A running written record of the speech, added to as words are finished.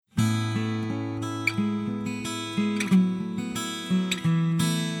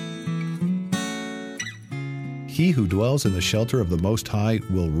He who dwells in the shelter of the Most High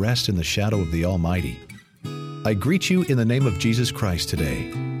will rest in the shadow of the Almighty. I greet you in the name of Jesus Christ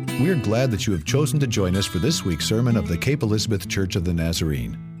today. We are glad that you have chosen to join us for this week's sermon of the Cape Elizabeth Church of the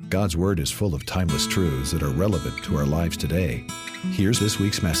Nazarene. God's Word is full of timeless truths that are relevant to our lives today. Here's this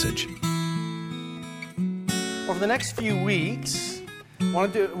week's message. Over the next few weeks, we're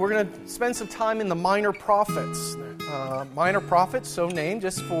going to spend some time in the minor prophets. Minor prophets, so named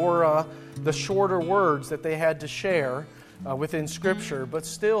just for the shorter words that they had to share within Scripture, but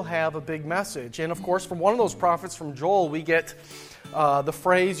still have a big message. And of course, from one of those prophets, from Joel, we get the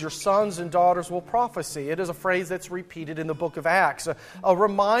phrase, your sons and daughters will prophesy. It is a phrase that's repeated in the book of Acts. A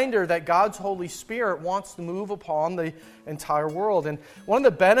reminder that God's Holy Spirit wants to move upon the entire world. And one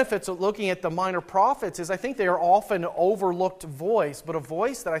of the benefits of looking at the minor prophets is I think they are often an overlooked voice, but a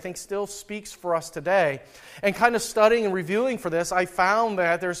voice that I think still speaks for us today. And kind of studying and reviewing for this, I found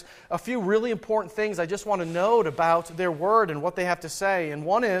that there's a few really important things I just want to note about their word and what they have to say. And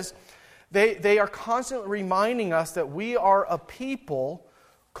one is, They are constantly reminding us that we are a people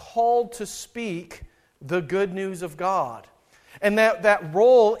called to speak the good news of God. And that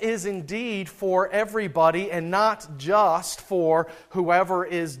role is indeed for everybody and not just for whoever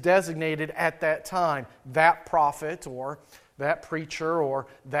is designated at that time, that prophet or that preacher or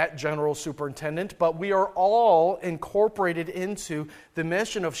that general superintendent, but we are all incorporated into the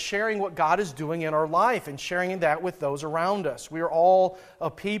mission of sharing what God is doing in our life and sharing that with those around us. We are all a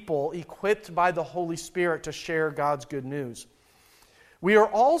people equipped by the Holy Spirit to share God's good news. We are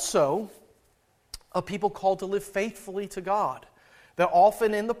also a people called to live faithfully to God. That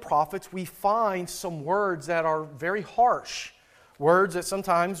often in the prophets we find some words that are very harsh. Words that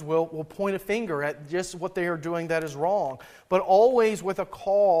sometimes will point a finger at just what they are doing that is wrong, but always with a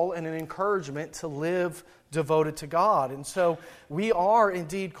call and an encouragement to live devoted to God. And so we are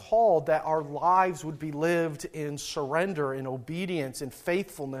indeed called that our lives would be lived in surrender, in obedience, in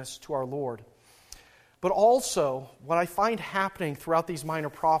faithfulness to our Lord. But also, what I find happening throughout these minor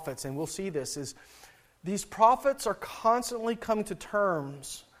prophets, and we'll see this, is these prophets are constantly coming to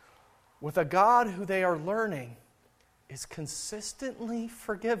terms with a God who they are learning is consistently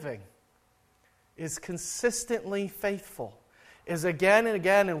forgiving, is consistently faithful, is again and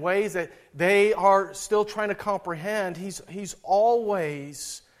again in ways that they are still trying to comprehend. He's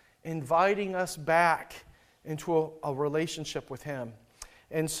always inviting us back into a relationship with Him.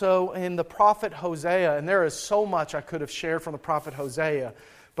 And so in the prophet Hosea, and there is so much I could have shared from the prophet Hosea,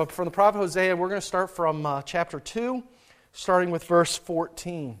 but from the prophet Hosea, we're going to start from chapter 2, starting with verse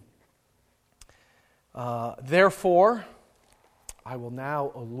 14. Therefore, I will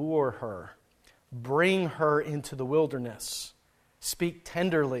now allure her, bring her into the wilderness, speak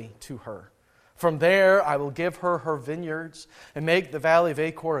tenderly to her. From there I will give her her vineyards and make the valley of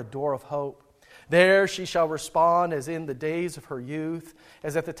Achor a door of hope. There she shall respond as in the days of her youth,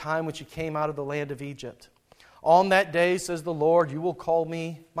 as at the time when she came out of the land of Egypt. On that day, says the Lord, you will call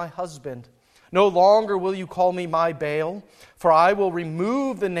me my husband. No longer will you call me my Baal, for I will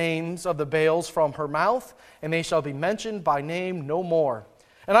remove the names of the Baals from her mouth, and they shall be mentioned by name no more.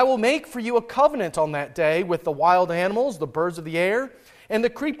 And I will make for you a covenant on that day with the wild animals, the birds of the air, and the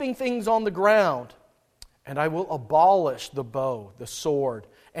creeping things on the ground. And I will abolish the bow, the sword,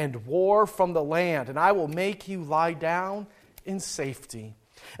 and war from the land, and I will make you lie down in safety.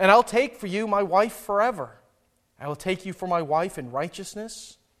 And I'll take for you my wife forever. I will take you for my wife in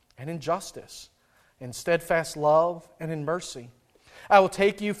righteousness and in justice, in steadfast love and in mercy. I will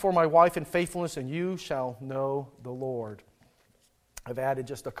take you for my wife in faithfulness, and you shall know the Lord. I've added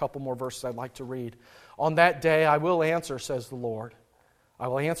just a couple more verses I'd like to read. On that day I will answer, says the Lord. I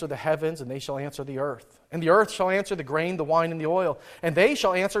will answer the heavens, and they shall answer the earth. And the earth shall answer the grain, the wine, and the oil. And they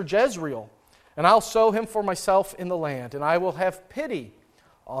shall answer Jezreel. And I'll sow him for myself in the land. And I will have pity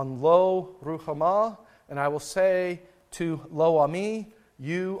on Lo Ruhamah. And I will say to Lo Ami,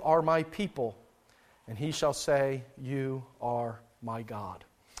 you are my people. And he shall say, you are my God.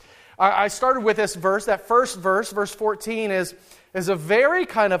 I started with this verse. That first verse, verse 14, is a very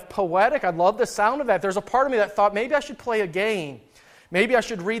kind of poetic. I love the sound of that. There's a part of me that thought maybe I should play a game. Maybe I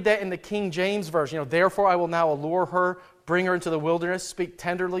should read that in the King James Version. Therefore I will now allure her, bring her into the wilderness, speak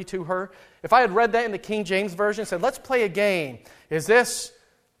tenderly to her. If I had read that in the King James Version and said, let's play a game. Is this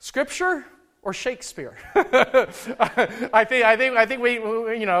Scripture or Shakespeare? I think we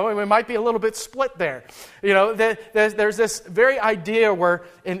might be a little bit split there. There's this very idea where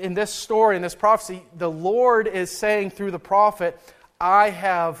in this story, in this prophecy, the Lord is saying through the prophet, I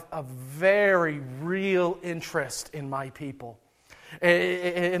have a very real interest in my people.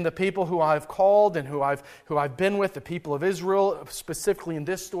 in the people who I've called and who I've been with, the people of Israel, specifically in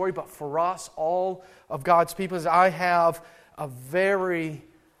this story, but for us, all of God's people, is I have a very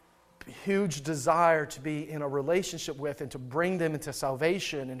huge desire to be in a relationship with and to bring them into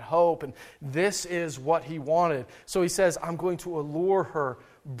salvation and hope. And this is what he wanted. So he says, I'm going to allure her,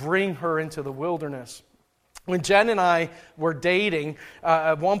 bring her into the wilderness. When Jen and I were dating,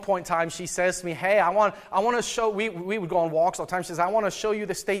 at one point in time, she says to me, hey, I want to show, we would go on walks all the time. She says, I want to show you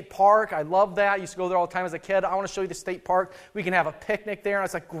the state park. I love that. I used to go there all the time as a kid. I want to show you the state park. We can have a picnic there. And I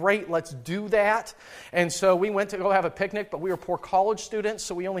was like, great, let's do that. And so we went to go have a picnic, but we were poor college students,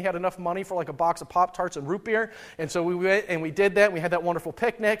 so we only had enough money for like a box of Pop-Tarts and root beer. And so we went and we did that. We had that wonderful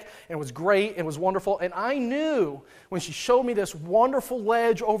picnic, and it was great. It was wonderful. And I knew when she showed me this wonderful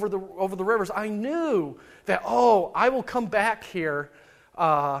ledge over the rivers, I knew that, I will come back here.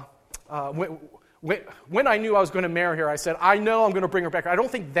 When I knew I was going to marry her, I said, I know I'm going to bring her back. I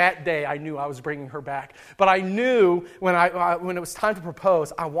don't think that day I knew I was bringing her back. But I knew when it was time to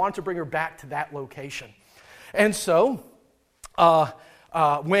propose, I wanted to bring her back to that location. And so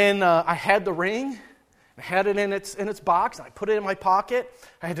when I had the ring, I had it in its box, and I put it in my pocket.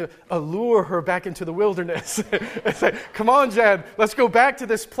 I had to allure her back into the wilderness. I said, come on, Jen, let's go back to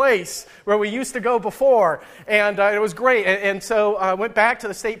this place where we used to go before. And it was great. And so I went back to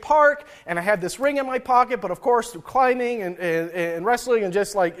the state park, and I had this ring in my pocket. But of course, through climbing and wrestling and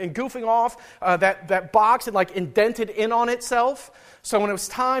just and goofing off, that box had indented in on itself. So when it was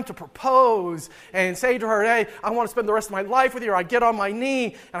time to propose and say to her, hey, I want to spend the rest of my life with you, I get on my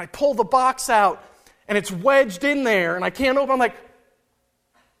knee, and I pull the box out. And it's wedged in there, and I can't open. I'm like,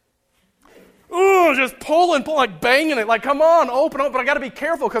 just pulling, banging it. Come on, open up. But I got to be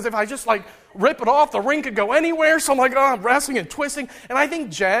careful, because if I just rip it off, the ring could go anywhere. So I'm I'm wrestling and twisting. And I think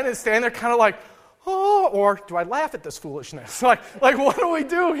Jen is standing there kind of or do I laugh at this foolishness? What do we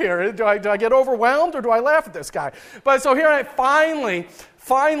do here? Do I get overwhelmed, or do I laugh at this guy? But so here I finally,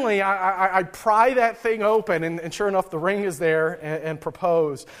 I pry that thing open, and sure enough, the ring is there and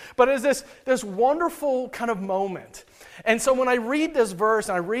propose. But it's this wonderful kind of moment. And so when I read this verse,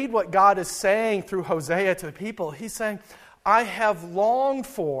 and I read what God is saying through Hosea to the people, he's saying, I have longed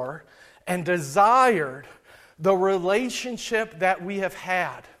for and desired the relationship that we have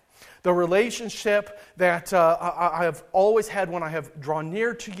had. The relationship that I have always had when I have drawn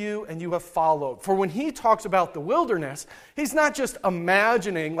near to you and you have followed. For when he talks about the wilderness, he's not just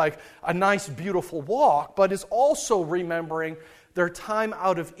imagining a nice, beautiful walk, but is also remembering their time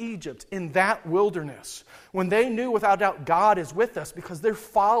out of Egypt in that wilderness, when they knew without doubt God is with us because they're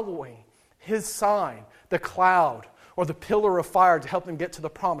following his sign, the cloud or the pillar of fire, to help them get to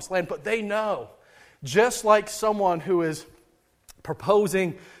the promised land. But they know, just like someone who is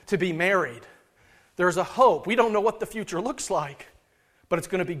proposing to be married, there's a hope. We don't know what the future looks like, but it's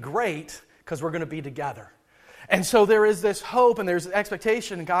going to be great because we're going to be together. And so there is this hope and there's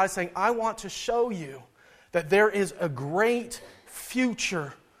expectation, and God is saying, I want to show you that there is a great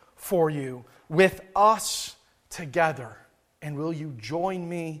future for you with us together. And will you join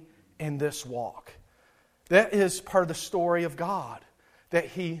me in this walk? That is part of the story of God, that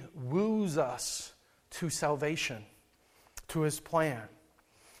he woos us to salvation, to his plan.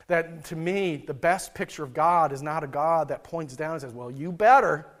 That, to me, the best picture of God is not a God that points down and says, well, you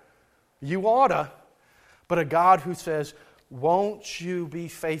better, you oughta, but a God who says, won't you be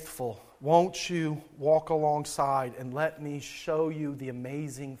faithful? Won't you walk alongside and let me show you the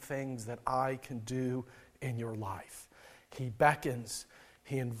amazing things that I can do in your life? He beckons,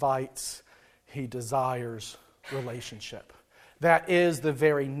 he invites, he desires relationship. That is the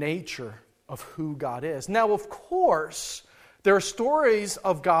very nature of who God is. Now, of course, there are stories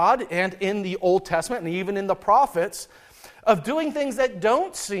of God, and in the Old Testament and even in the prophets, of doing things that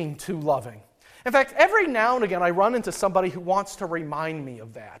don't seem too loving. In fact, every now and again I run into somebody who wants to remind me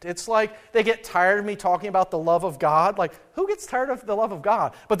of that. It's like they get tired of me talking about the love of God. Who gets tired of the love of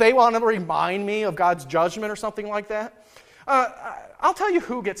God? But they want to remind me of God's judgment or something like that. I'll tell you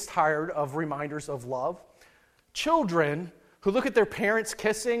who gets tired of reminders of love. Children who look at their parents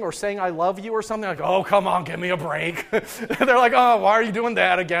kissing or saying I love you or something, oh, come on, give me a break. They're like, oh, why are you doing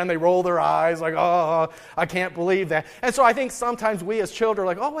that again? They roll their eyes oh, I can't believe that. And so I think sometimes we as children are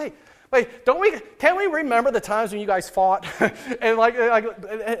like, oh, wait, can't we remember the times when you guys fought? And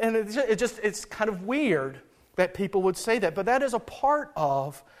it's kind of weird that people would say that, but that is a part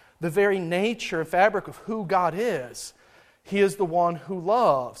of the very nature and fabric of who God is. He is the one who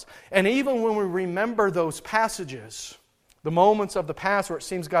loves. And even when we remember those passages, the moments of the past where it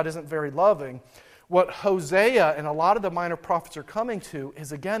seems God isn't very loving, what Hosea and a lot of the minor prophets are coming to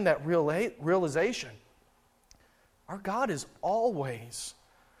is, again, that realization. Our God is always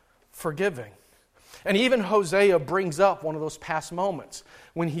forgiving. And even Hosea brings up one of those past moments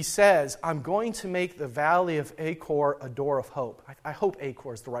when he says, I'm going to make the valley of Achor a door of hope. I hope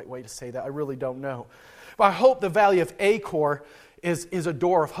Achor is the right way to say that. I really don't know. But I hope the valley of Achor is a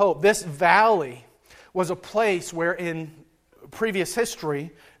door of hope. This valley was a place where in previous history,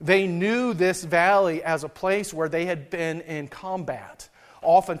 they knew this valley as a place where they had been in combat.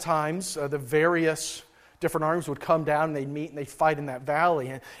 Oftentimes, the various different armies would come down and they'd meet and they'd fight in that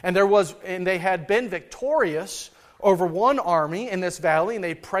valley. And they had been victorious over one army in this valley, and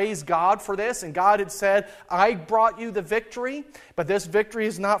they praised God for this. And God had said, I brought you the victory, but this victory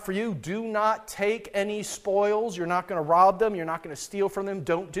is not for you. Do not take any spoils. You're not going to rob them. You're not going to steal from them.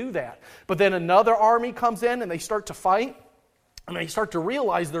 Don't do that. But then another army comes in and they start to fight, and they start to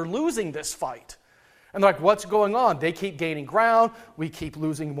realize they're losing this fight. And they're like, what's going on? They keep gaining ground. We keep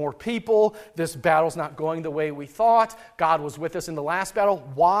losing more people. This battle's not going the way we thought. God was with us in the last battle.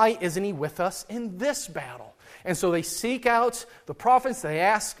 Why isn't He with us in this battle? And so they seek out the prophets. They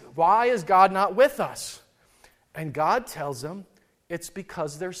ask, why is God not with us? And God tells them, it's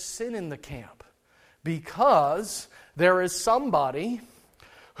because there's sin in the camp. Because there is somebody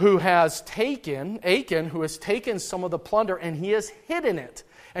who has taken, Achan, who has taken some of the plunder and he has hidden it.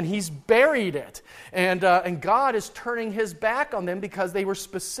 And he's buried it. And God is turning His back on them because they were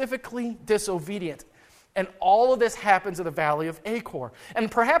specifically disobedient. And all of this happens in the valley of Achor. And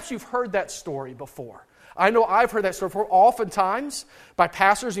perhaps you've heard that story before. I know I've heard that story before, oftentimes by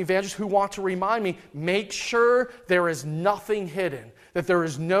pastors and evangelists who want to remind me, make sure there is nothing hidden, that there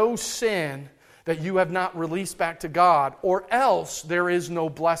is no sin that you have not released back to God, or else there is no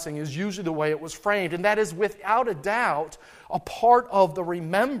blessing, is usually the way it was framed. And that is without a doubt a part of the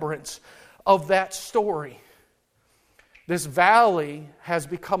remembrance of that story. This valley has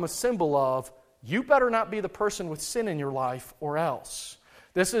become a symbol of, you better not be the person with sin in your life or else.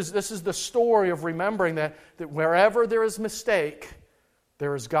 This is the story of remembering that wherever there is mistake,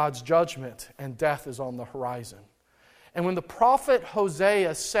 there is God's judgment and death is on the horizon. And when the prophet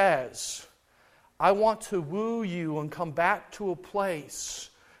Hosea says, I want to woo you and come back to a place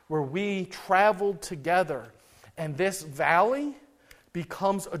where we traveled together, and this valley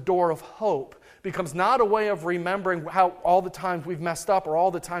becomes a door of hope, becomes not a way of remembering how all the times we've messed up or all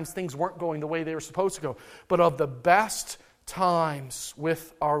the times things weren't going the way they were supposed to go, but of the best times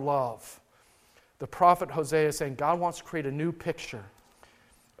with our love. The prophet Hosea is saying God wants to create a new picture,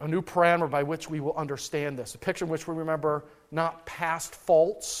 a new parameter by which we will understand this, a picture in which we remember not past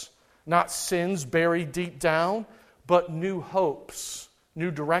faults, not sins buried deep down, but new hopes,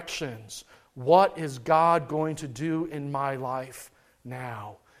 new directions. What is God going to do in my life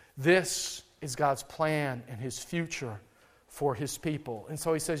now? This is God's plan and His future for His people. And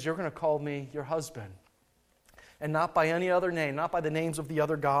so He says, you're going to call me your husband. And not by any other name, not by the names of the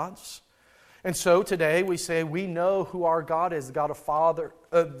other gods. And so today we say we know who our God is, the God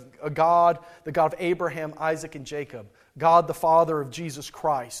of Abraham, Isaac, and Jacob. God the Father of Jesus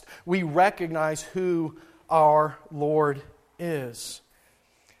Christ. We recognize who our Lord is.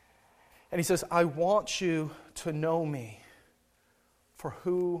 And He says, I want you to know me for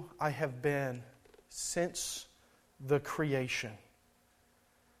who I have been since the creation.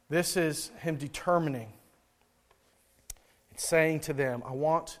 This is Him determining and saying to them, I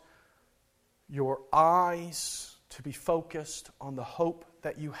want your eyes to be focused on the hope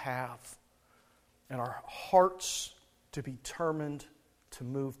that you have, and our hearts to be determined to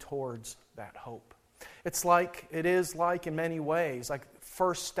move towards that hope. It is like in many ways, like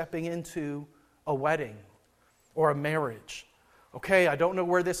first stepping into a wedding or a marriage. Okay, I don't know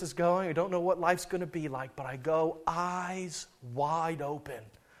where this is going. I don't know what life's going to be like, but I go eyes wide open.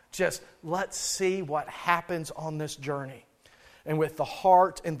 Just let's see what happens on this journey. And with the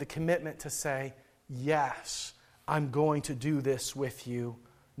heart and the commitment to say, yes, I'm going to do this with you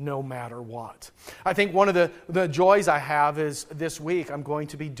no matter what. I think one of the joys I have is this week I'm going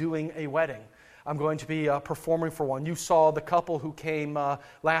to be doing a wedding. I'm going to be performing for one. You saw the couple who came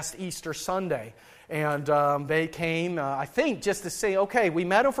last Easter Sunday. And they came, I think, just to say, okay, we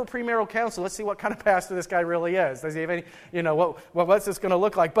met him for premarital counsel. Let's see what kind of pastor this guy really is. Does he have any, what's this going to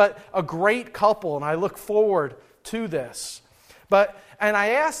look like? But a great couple, and I look forward to this. And I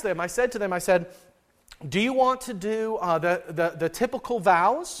asked them, I said to them, do you want to do the typical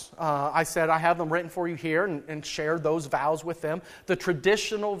vows? I said, I have them written for you here and shared those vows with them. The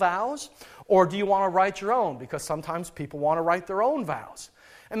traditional vows. Or do you want to write your own? Because sometimes people want to write their own vows.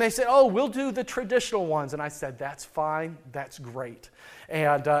 And they said, we'll do the traditional ones. And I said, that's fine, that's great.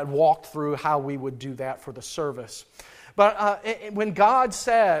 And walked through how we would do that for the service. But when God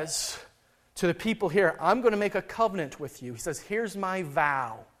says, to the people here, I'm going to make a covenant with you. He says, here's my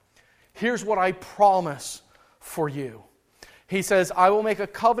vow. Here's what I promise for you. He says, I will make a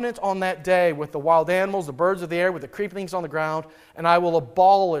covenant on that day with the wild animals, the birds of the air, with the creeping things on the ground, and I will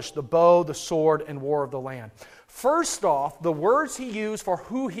abolish the bow, the sword, and war of the land. First off, the words he used for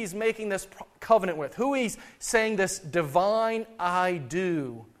who he's making this covenant with, who he's saying this divine I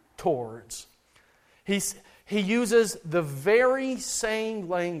do towards. He uses the very same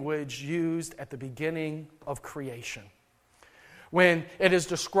language used at the beginning of creation. When it is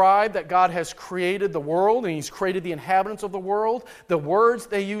described that God has created the world and He's created the inhabitants of the world, the words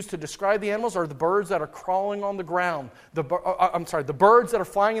they use to describe the animals are the birds that are crawling on the ground. The birds that are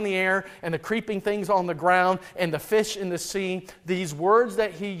flying in the air and the creeping things on the ground and the fish in the sea. These words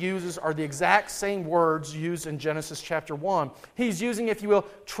that He uses are the exact same words used in Genesis chapter 1. He's using, if you will,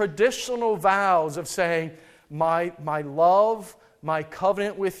 traditional vows of saying, my love, my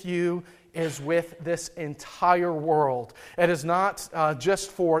covenant with you is with this entire world. It is not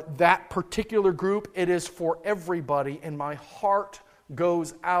just for that particular group, it is for everybody, and my heart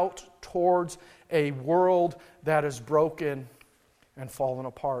goes out towards a world that is broken and fallen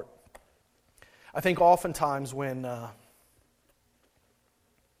apart. I think oftentimes when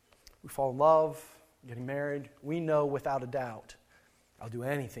we fall in love, getting married, we know without a doubt, I'll do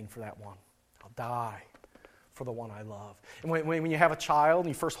anything for that one. I'll die for the one I love. And when you have a child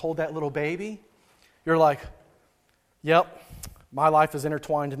and you first hold that little baby, you're like, yep, my life is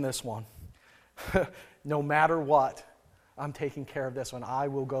intertwined in this one. No matter what, I'm taking care of this one. I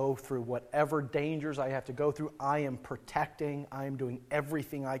will go through whatever dangers I have to go through. I am protecting, I am doing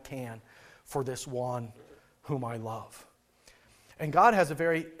everything I can for this one whom I love. And God has a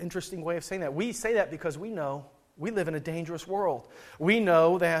very interesting way of saying that. We say that because we know we live in a dangerous world. We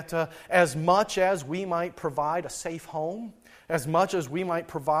know that as much as we might provide a safe home, as much as we might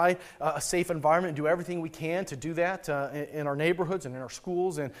provide a safe environment and do everything we can to do that in our neighborhoods and in our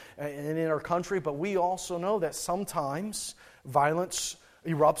schools and in our country, but we also know that sometimes violence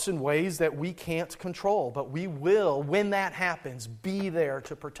erupts in ways that we can't control. But we will, when that happens, be there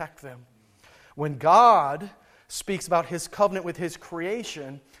to protect them. When God speaks about His covenant with His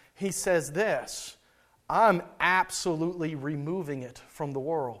creation, He says this, I'm absolutely removing it from the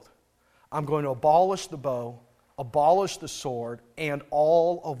world. I'm going to abolish the bow, abolish the sword, and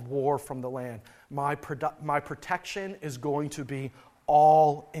all of war from the land. My protection is going to be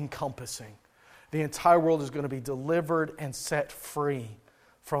all-encompassing. The entire world is going to be delivered and set free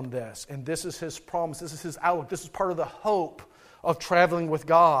from this. And this is His promise. This is His outlook. This is part of the hope of traveling with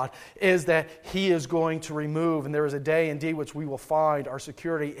God, is that He is going to remove, and there is a day indeed which we will find our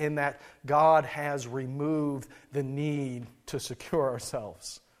security in that God has removed the need to secure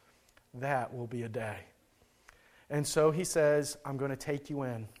ourselves. That will be a day. And so He says, I'm going to take you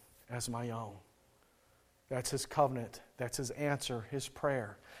in as my own. That's His covenant. That's His answer, His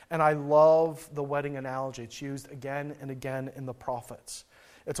prayer. And I love the wedding analogy. It's used again and again in the prophets.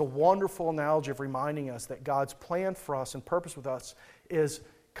 It's a wonderful analogy of reminding us that God's plan for us and purpose with us is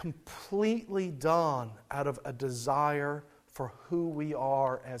completely done out of a desire for who we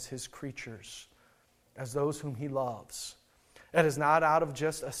are as His creatures, as those whom He loves. It is not out of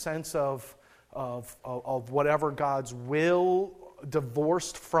just a sense of whatever God's will,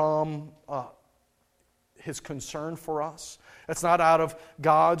 divorced from His concern for us. It's not out of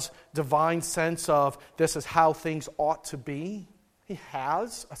God's divine sense of this is how things ought to be. He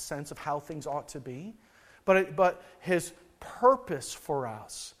has a sense of how things ought to be. But His purpose for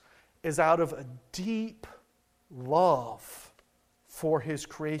us is out of a deep love for His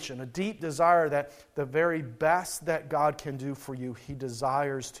creation, a deep desire that the very best that God can do for you, He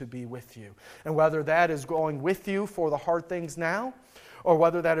desires to be with you. And whether that is going with you for the hard things now, or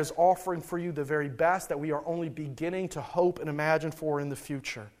whether that is offering for you the very best that we are only beginning to hope and imagine for in the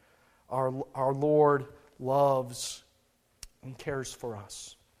future, our Lord loves and cares for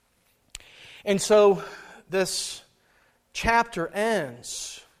us. And so this chapter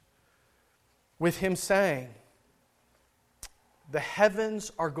ends with Him saying, the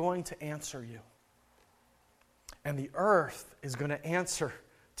heavens are going to answer you, and the earth is going to answer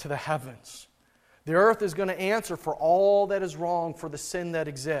to the heavens. The earth is going to answer for all that is wrong, for the sin that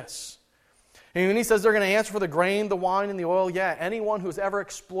exists. And when He says they're going to answer for the grain, the wine, and the oil, yeah, anyone who's ever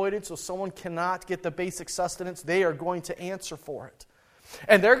exploited so someone cannot get the basic sustenance, they are going to answer for it.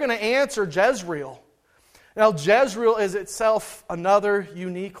 And they're going to answer Jezreel. Now, Jezreel is itself another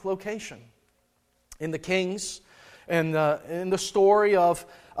unique location. In the Kings, in the story of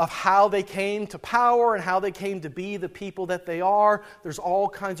how they came to power and how they came to be the people that they are. There's all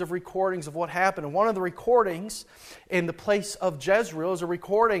kinds of recordings of what happened. And one of the recordings in the place of Jezreel is a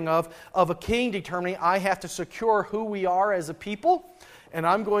recording of a king determining, I have to secure who we are as a people, and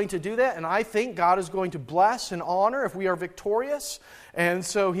I'm going to do that. And I think God is going to bless and honor if we are victorious. And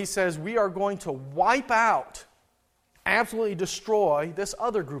so he says, we are going to wipe out, absolutely destroy this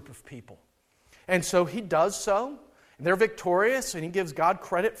other group of people. And so he does so. They're victorious, and he gives God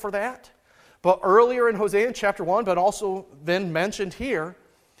credit for that. But earlier in Hosea chapter 1, but also then mentioned here,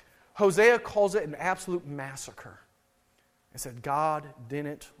 Hosea calls it an absolute massacre. He said God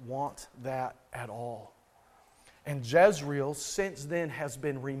didn't want that at all. And Jezreel since then has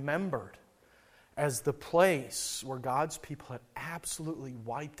been remembered as the place where God's people had absolutely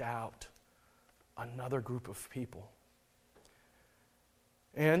wiped out another group of people.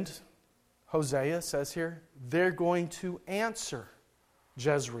 And Hosea says here, they're going to answer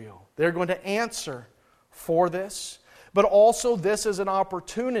Jezreel. They're going to answer for this. But also this is an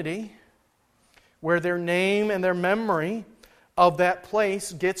opportunity where their name and their memory of that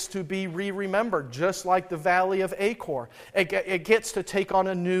place gets to be remembered, just like the Valley of Achor. It gets to take on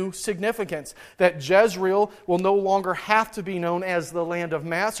a new significance, that Jezreel will no longer have to be known as the land of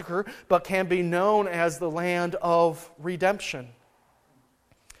massacre, but can be known as the land of redemption.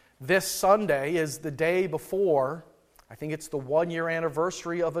 This Sunday is the day before, I think it's the 1-year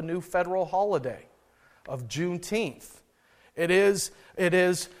anniversary of a new federal holiday, of Juneteenth. It is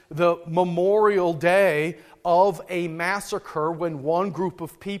the memorial day of a massacre when one group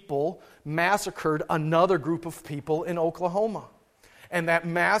of people massacred another group of people in Oklahoma. And that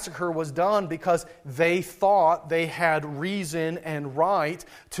massacre was done because they thought they had reason and right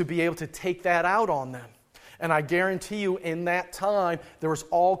to be able to take that out on them. And I guarantee you, in that time, there was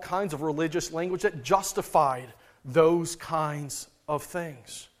all kinds of religious language that justified those kinds of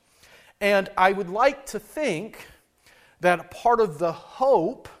things. And I would like to think that part of the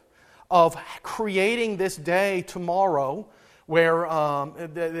hope of creating this day tomorrow, where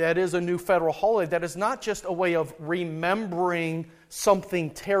that is a new federal holiday, that is not just a way of remembering something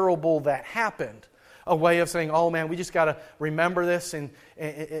terrible that happened, a way of saying, oh man, we just got to remember this and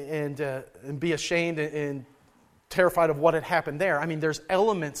be ashamed and terrified of what had happened there. I mean, there's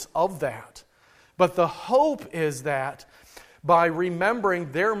elements of that. But the hope is that by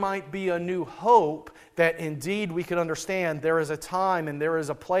remembering, there might be a new hope that indeed we can understand there is a time and there is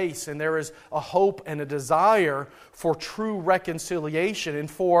a place and there is a hope and a desire for true reconciliation and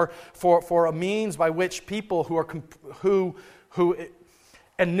for a means by which people who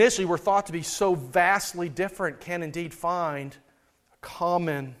initially were thought to be so vastly different can indeed find a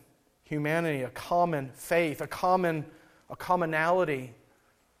common humanity, a common faith, a commonality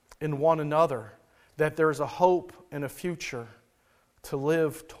in one another, that there's a hope and a future to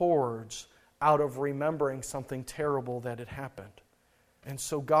live towards out of remembering something terrible that had happened. And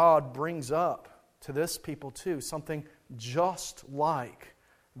so God brings up to this people too something just like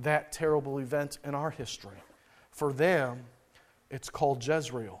that terrible event in our history. For them, it's called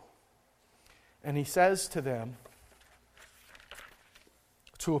Jezreel. And he says to them,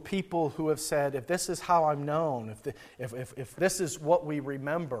 to a people who have said, if this is how I'm known, if this is what we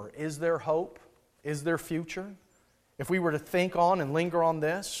remember, is there hope? Is there future? If we were to think on and linger on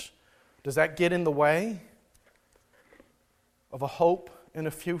this, does that get in the way of a hope and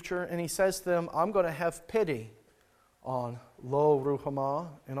a future? And he says to them, I'm going to have pity on Lo Ruhamah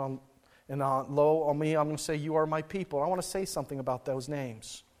and on Lo Ami. I'm going to say, you are my people. I want to say something about those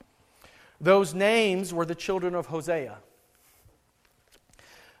names. Those names were the children of Hosea.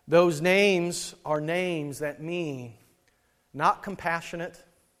 Those names are names that mean not compassionate,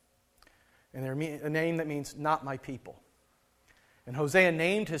 and they're a name that means not my people. And Hosea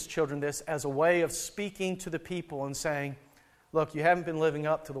named his children this as a way of speaking to the people and saying, look, you haven't been living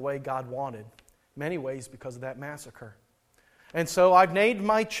up to the way God wanted, in many ways because of that massacre. And so I've named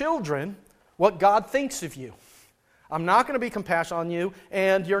my children what God thinks of you. I'm not going to be compassionate on you,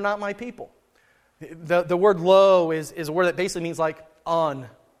 and you're not my people. The word lo is a word that basically means like un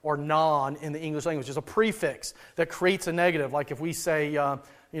or non in the English language. It's a prefix that creates a negative, like if we say, I'm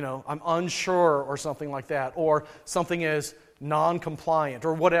unsure or something like that, or something is non-compliant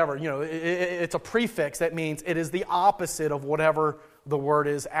or whatever. It's a prefix that means it is the opposite of whatever the word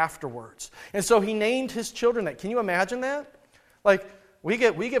is afterwards. And so he named his children that. Can you imagine that? Like, we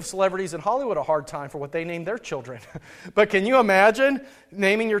give celebrities in Hollywood a hard time for what they name their children. But can you imagine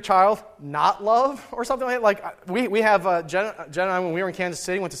naming your child not love or something like that? Like, we have, Jen and I, when we were in Kansas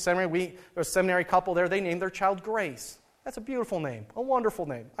City, went to seminary, there was a seminary couple there, they named their child Grace. That's a beautiful name, a wonderful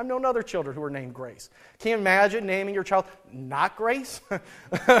name. I've known other children who were named Grace. Can you imagine naming your child not Grace?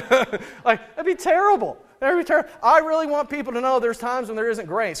 That'd be terrible. That'd be terrible. I really want people to know there's times when there isn't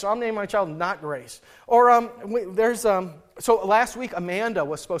grace, so I'm naming my child not Grace. Or so last week Amanda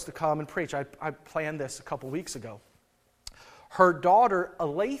was supposed to come and preach. I planned this a couple weeks ago. Her daughter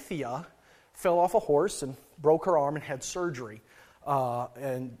Alethea fell off a horse and broke her arm and had surgery.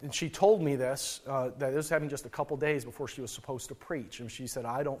 And she told me this, that it was having just a couple days before she was supposed to preach. And she said,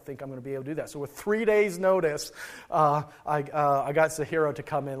 I don't think I'm going to be able to do that. So with 3 days' notice, I got Zahira to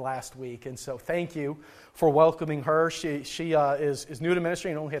come in last week. And so thank you for welcoming her. She is new to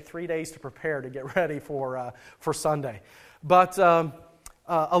ministry and only had 3 days to prepare to get ready for Sunday. But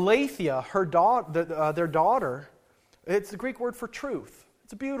Alethea, their daughter, it's the Greek word for truth.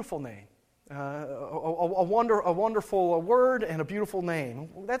 It's a beautiful name. A wonderful word and a beautiful name.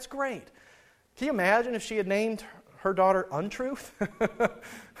 That's great. Can you imagine if she had named her daughter Untruth?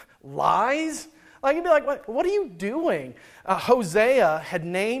 Lies? You'd be like, what are you doing? Hosea had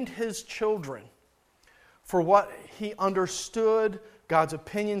named his children for what he understood God's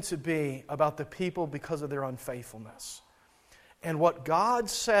opinion to be about the people because of their unfaithfulness. And what God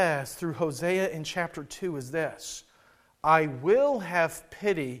says through Hosea in chapter 2 is this: I will have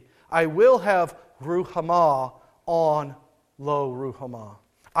pity, I will have ruhamah on lo ruhamah.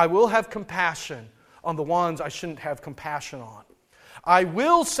 I will have compassion on the ones I shouldn't have compassion on. I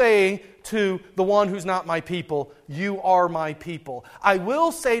will say to the one who's not my people, you are my people. I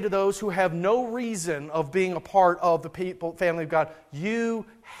will say to those who have no reason of being a part of the people, family of God, you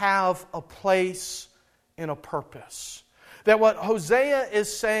have a place and a purpose. That what Hosea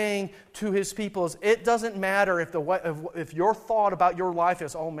is saying to his people is, it doesn't matter if your thought about your life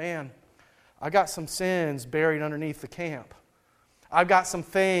is, oh man, I got some sins buried underneath the camp. I've got some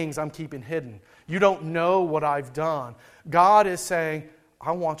things I'm keeping hidden. You don't know what I've done. God is saying,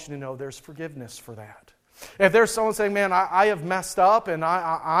 I want you to know there's forgiveness for that. If there's someone saying, man, I have messed up and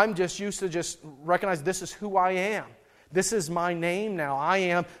I'm just used to just recognize this is who I am. This is my name now. I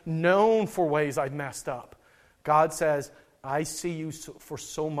am known for ways I've messed up. God says, I see you for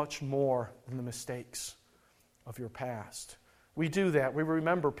so much more than the mistakes of your past. We do that. We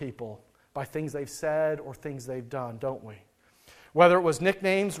remember people by things they've said or things they've done, don't we? Whether it was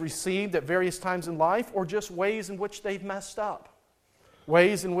nicknames received at various times in life or just ways in which they've messed up.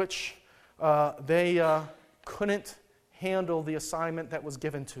 Ways in which they couldn't handle the assignment that was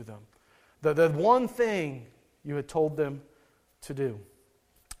given to them. The one thing you had told them to do.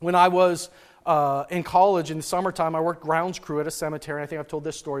 When I was in college in the summertime, I worked grounds crew at a cemetery. I think I've told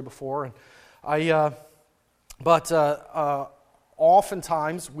this story before. And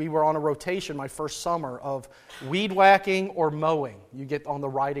oftentimes we were on a rotation my first summer of weed whacking or mowing. You get on the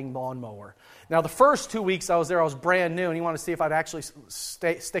riding lawnmower. Now the first 2 weeks I was there, I was brand new, and he wanted to see if I'd actually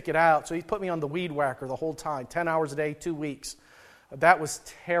stick it out. So he put me on the weed whacker the whole time, 10 hours a day, 2 weeks. That was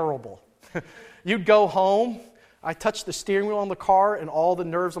terrible. You'd go home. I touched the steering wheel on the car, and all the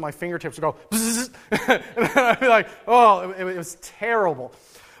nerves on my fingertips would go, bzzz, and I'd be like, oh, it was terrible.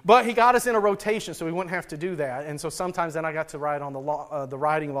 But he got us in a rotation, so we wouldn't have to do that. And so sometimes then I got to ride on the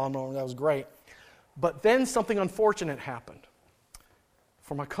riding lawnmower, and that was great. But then something unfortunate happened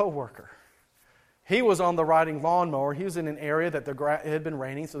for my coworker. He was on the riding lawnmower. He was in an area that it had been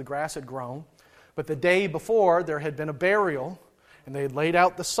raining, so the grass had grown. But the day before, there had been a burial, and they had laid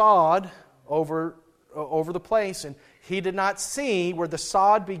out the sod over the place, and he did not see where the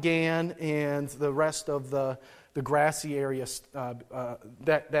sod began and the rest of the grassy area,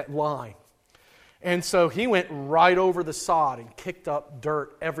 that line. And so he went right over the sod and kicked up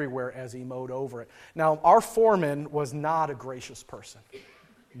dirt everywhere as he mowed over it. Now, our foreman was not a gracious person.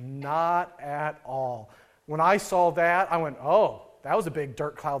 Not at all. When I saw that, I went, oh, that was a big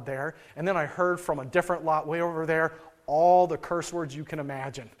dirt cloud there. And then I heard from a different lot way over there all the curse words you can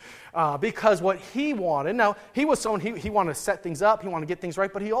imagine. Because what he wanted, now he was someone, he wanted to set things up, he wanted to get things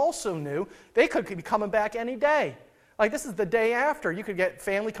right, but he also knew they could be coming back any day. Like this is the day after. You could get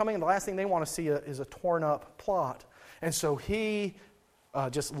family coming and the last thing they want to see is a torn up plot. And so he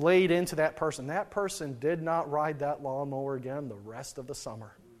just laid into that person. That person did not ride that lawnmower again the rest of the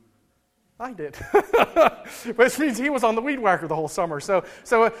summer. I did. Which means he was on the weed whacker the whole summer. So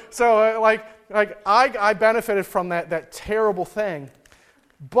I benefited from that terrible thing.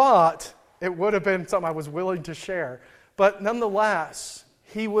 But it would have been something I was willing to share. But nonetheless,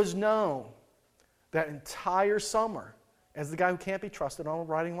 he was known that entire summer as the guy who can't be trusted on a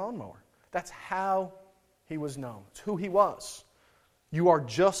riding lawnmower. That's how he was known. It's who he was. You are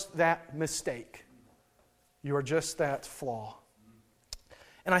just that mistake. You are just that flaw.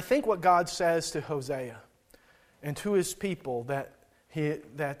 And I think what God says to Hosea and to his people that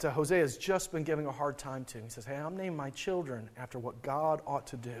Hosea has just been giving a hard time to. He says, hey, I'm naming my children after what God ought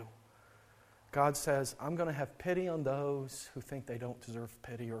to do. God says, I'm going to have pity on those who think they don't deserve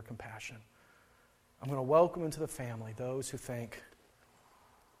pity or compassion. I'm going to welcome into the family those who think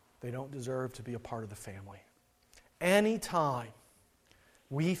they don't deserve to be a part of the family. Anytime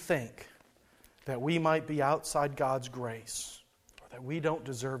we think that we might be outside God's grace, or that we don't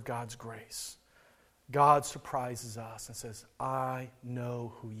deserve God's grace, God surprises us and says, I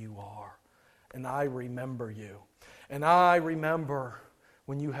know who you are, and I remember you. And I remember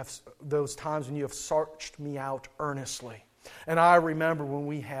when you have those times when you have searched me out earnestly. And I remember when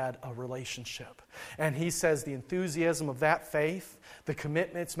we had a relationship. And he says the enthusiasm of that faith, the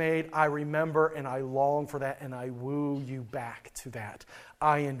commitments made, I remember and I long for that, and I woo you back to that.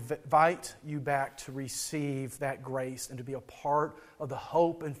 I invite you back to receive that grace and to be a part of the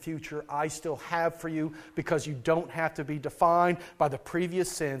hope and future I still have for you, because you don't have to be defined by the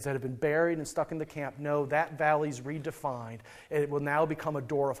previous sins that have been buried and stuck in the camp. No, that valley's redefined. It will now become a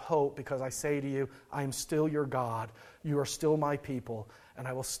door of hope, because I say to you, I am still your God. You are still my people, and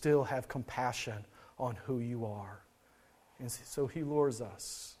I will still have compassion on who you are. And so he lures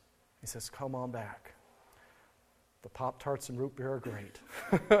us. He says, come on back. The Pop-Tarts and root beer are great.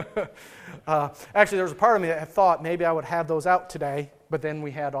 Actually, there was a part of me that thought maybe I would have those out today, but then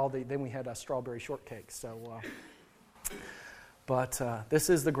we had a strawberry shortcake. So, but this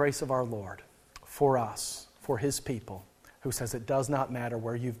is the grace of our Lord for us, for His people, who says it does not matter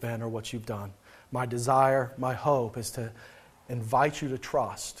where you've been or what you've done. My desire, my hope is to invite you to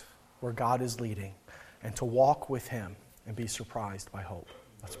trust where God is leading and to walk with Him and be surprised by hope.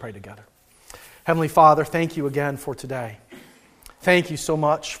 Let's pray together. Heavenly Father, thank you again for today. Thank you so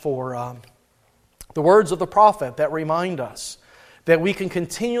much for the words of the prophet that remind us that we can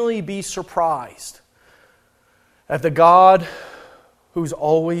continually be surprised at the God who's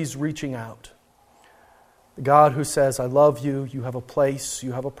always reaching out. The God who says, I love you, you have a place,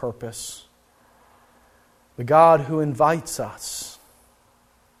 you have a purpose. The God who invites us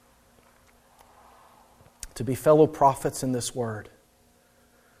to be fellow prophets in this word,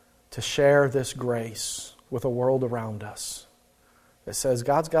 to share this grace with a world around us that says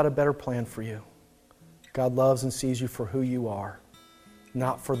God's got a better plan for you. God loves and sees you for who you are,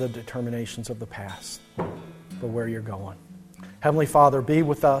 not for the determinations of the past, but where you're going. Heavenly Father, be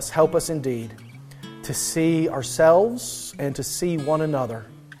with us. Help us indeed to see ourselves and to see one another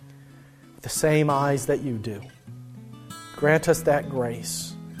with the same eyes that you do. Grant us that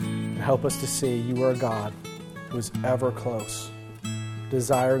grace and help us to see you are a God who is ever close,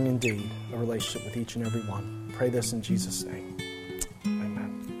 desiring indeed a relationship with each and every one. Pray this in Jesus' name.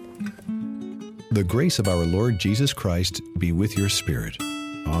 Amen. The grace of our Lord Jesus Christ be with your spirit.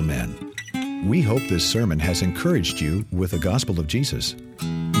 Amen. We hope this sermon has encouraged you with the gospel of Jesus.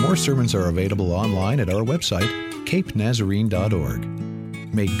 More sermons are available online at our website,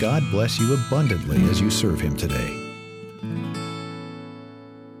 capenazarene.org. May God bless you abundantly as you serve Him today.